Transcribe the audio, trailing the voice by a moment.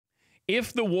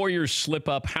If the Warriors slip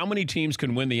up, how many teams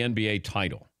can win the NBA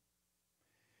title?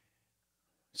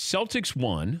 Celtics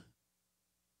won.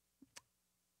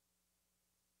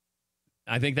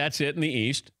 I think that's it in the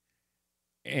East.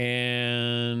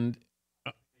 And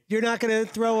you're not going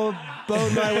to throw a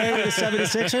bone my way with the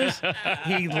 76ers?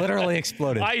 He literally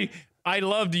exploded. I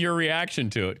loved your reaction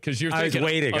to it because you're thinking.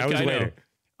 I was waiting.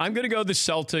 I'm going to go the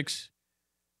Celtics.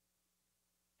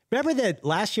 Remember that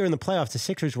last year in the playoffs, the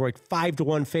Sixers were like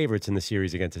 5-1 favorites in the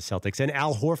series against the Celtics, and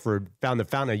Al Horford found the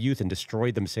fountain of youth and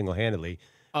destroyed them single-handedly.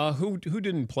 Who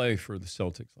didn't play for the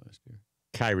Celtics last year?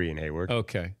 Kyrie and Hayward.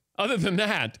 Okay. Other than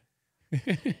that.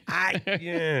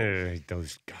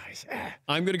 Those guys.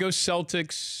 I'm going to go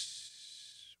Celtics,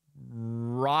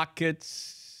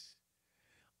 Rockets.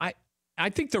 I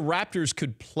think the Raptors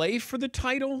could play for the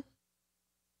title.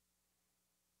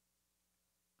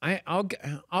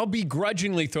 I'll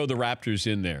begrudgingly throw the Raptors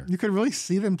in there. You could really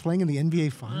see them playing in the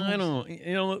NBA Finals. I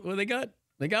don't. Well, they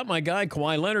got my guy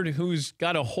Kawhi Leonard, who's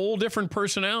got a whole different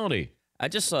personality. I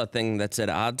just saw a thing that said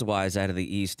odds-wise out of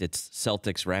the East, it's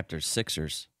Celtics, Raptors,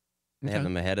 Sixers. They have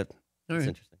them ahead of. That's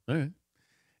interesting. All right.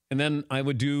 And then I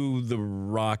would do the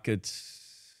Rockets.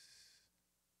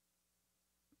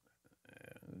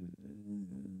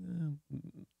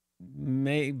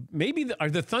 Maybe are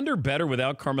the Thunder better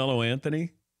without Carmelo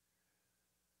Anthony?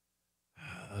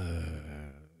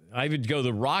 I would go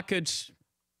the Rockets,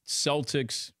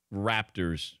 Celtics,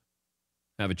 Raptors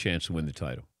have a chance to win the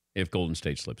title if Golden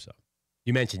State slips up.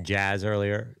 You mentioned Jazz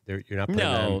earlier. You're not putting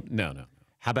them. No.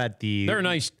 How about They're a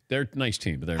nice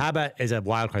team. But how about as a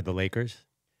wild card the Lakers?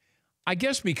 I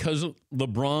guess because of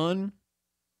LeBron.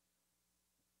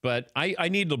 But I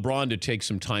need LeBron to take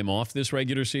some time off this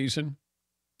regular season,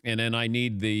 and then I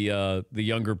need the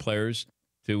younger players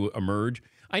to emerge.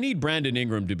 I need Brandon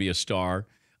Ingram to be a star.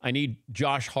 I need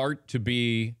Josh Hart to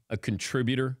be a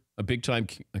contributor, a big-time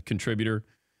contributor.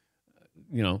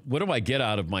 What do I get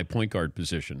out of my point guard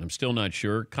position? I'm still not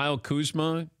sure. Kyle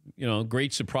Kuzma,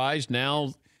 great surprise.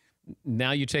 Now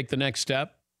you take the next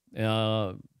step.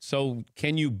 So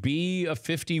can you be a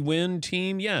 50-win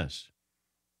team? Yes.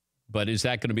 But is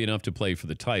that going to be enough to play for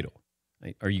the title?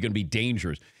 Are you going to be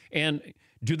dangerous? And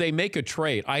do they make a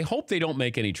trade? I hope they don't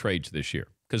make any trades this year.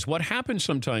 Because what happens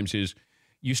sometimes is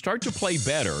you start to play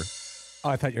better. Oh,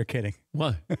 I thought you were kidding.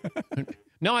 What?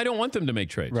 No, I don't want them to make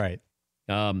trades. Right.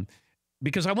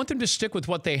 Because I want them to stick with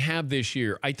what they have this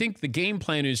year. I think the game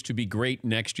plan is to be great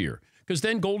next year. Because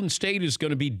then Golden State is going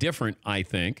to be different, I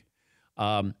think.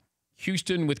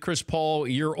 Houston with Chris Paul a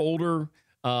year older,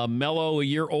 Melo a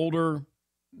year older.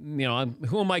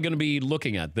 Who am I going to be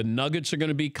looking at? The Nuggets are going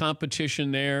to be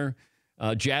competition there.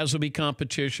 Jazz will be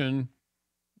competition.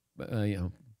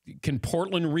 Can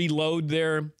Portland reload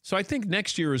there? So I think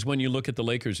next year is when you look at the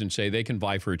Lakers and say they can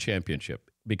vie for a championship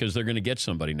because they're going to get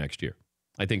somebody next year.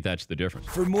 I think that's the difference.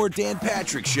 For more Dan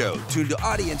Patrick Show, tune to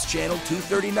Audience Channel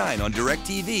 239 on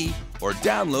DirecTV or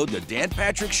download the Dan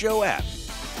Patrick Show app.